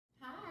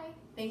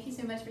Thank you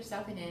so much for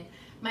stopping in.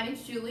 My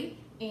name's Julie,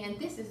 and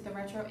this is the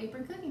Retro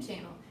Apron Cooking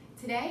Channel.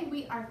 Today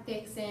we are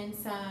fixing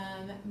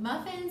some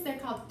muffins. They're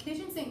called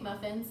Kitchen Sink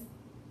Muffins.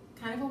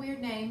 Kind of a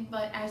weird name,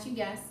 but as you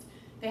guessed,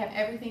 they have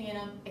everything in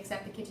them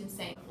except the kitchen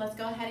sink. Let's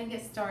go ahead and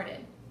get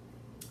started.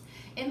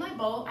 In my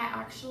bowl, I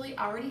actually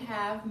already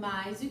have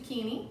my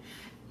zucchini.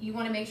 You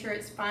want to make sure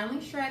it's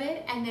finely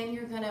shredded, and then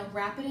you're going to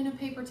wrap it in a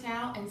paper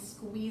towel and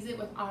squeeze it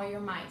with all your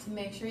might to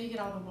make sure you get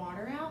all the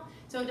water out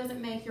so it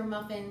doesn't make your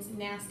muffins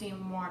nasty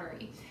and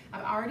watery.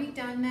 I've already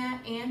done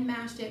that and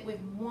mashed it with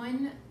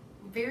one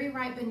very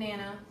ripe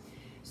banana,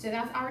 so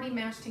that's already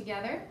mashed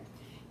together.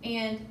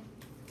 And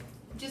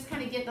just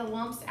kind of get the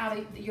lumps out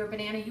of your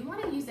banana. You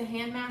want to use a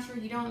hand masher.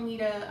 You don't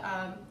need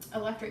a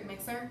electric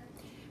mixer.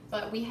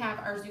 But we have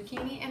our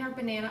zucchini and our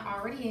banana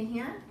already in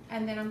here,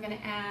 and then I'm going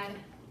to add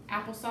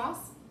applesauce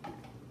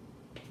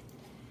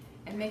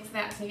and mix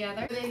that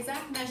together. For the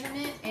exact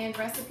measurement and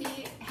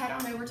recipe, head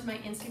on over to my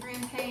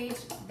Instagram page,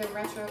 The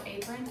Retro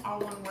Apron, all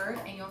one word,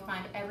 and you'll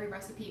find every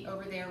recipe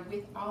over there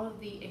with all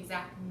of the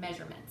exact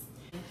measurements.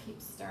 And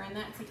keep stirring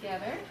that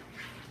together.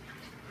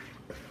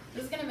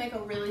 This is going to make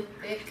a really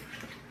thick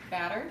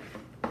batter.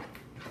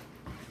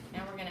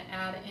 Now we're going to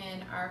add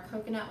in our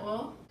coconut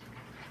oil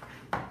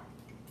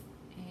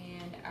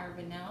and our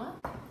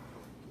vanilla.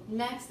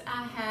 Next,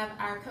 I have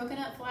our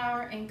coconut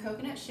flour and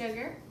coconut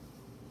sugar.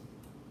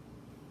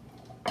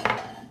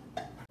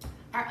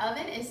 Our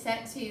oven is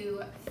set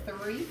to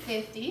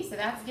 350, so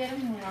that's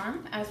getting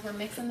warm as we're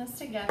mixing this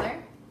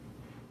together.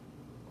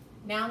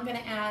 Now I'm going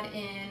to add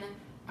in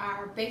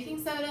our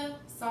baking soda,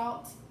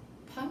 salt,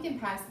 pumpkin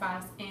pie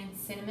spice, and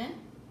cinnamon.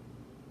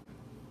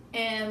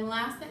 And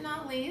last but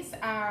not least,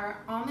 our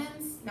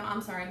walnuts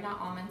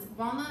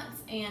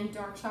and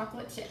dark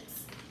chocolate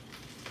chips.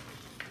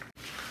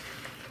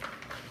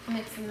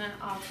 Mixing that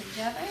all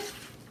together.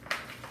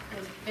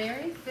 It's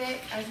very thick,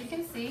 as you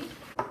can see.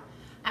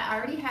 I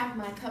already have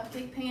my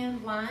cupcake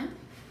pan lined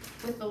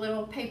with the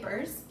little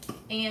papers,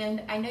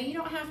 and I know you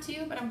don't have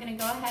to, but I'm going to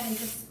go ahead and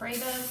just spray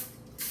those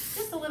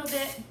just a little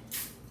bit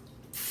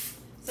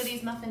so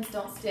these muffins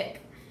don't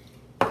stick.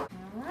 All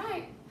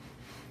right,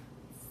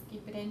 let's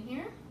keep it in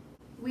here.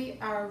 We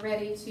are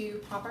ready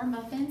to pop our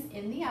muffins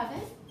in the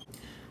oven.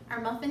 Our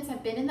muffins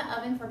have been in the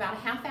oven for about a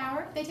half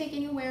hour. They take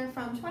anywhere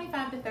from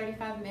 25 to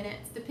 35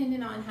 minutes,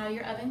 depending on how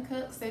your oven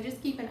cooks. So just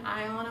keep an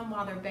eye on them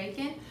while they're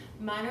baking.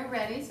 Mine are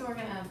ready, so we're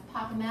gonna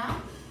pop them out.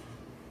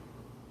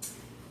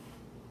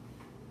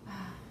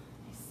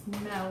 They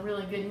smell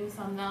really good. You can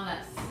smell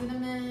that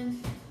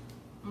cinnamon.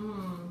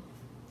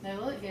 They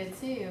look good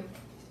too. You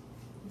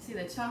see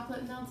the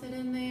chocolate melted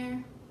in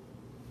there.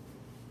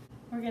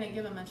 We're gonna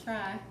give them a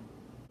try.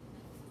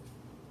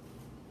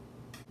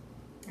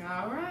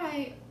 All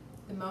right.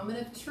 The moment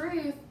of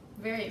truth.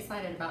 Very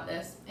excited about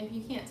this. If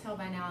you can't tell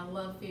by now, I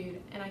love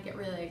food and I get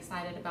really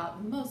excited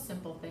about the most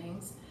simple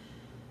things.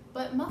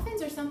 But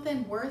muffins are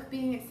something worth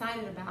being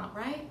excited about,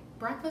 right?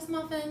 Breakfast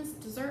muffins,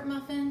 dessert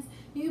muffins.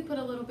 You could put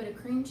a little bit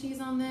of cream cheese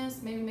on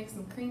this, maybe mix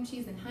some cream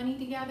cheese and honey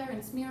together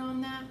and smear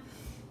on that.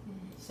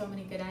 So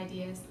many good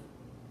ideas.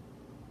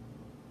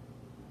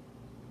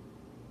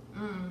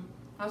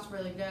 That's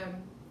really good.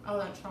 Oh,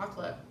 that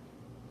chocolate.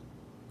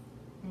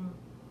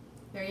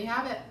 There you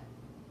have it.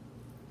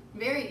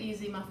 Very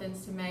easy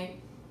muffins to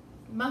make.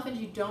 Muffins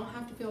you don't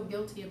have to feel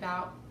guilty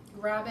about.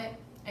 Grab it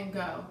and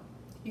go.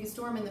 You can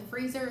store them in the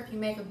freezer. If you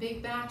make a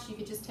big batch, you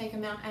could just take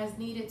them out as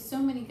needed. So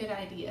many good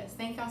ideas.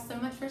 Thank y'all so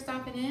much for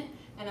stopping in,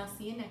 and I'll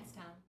see you next time.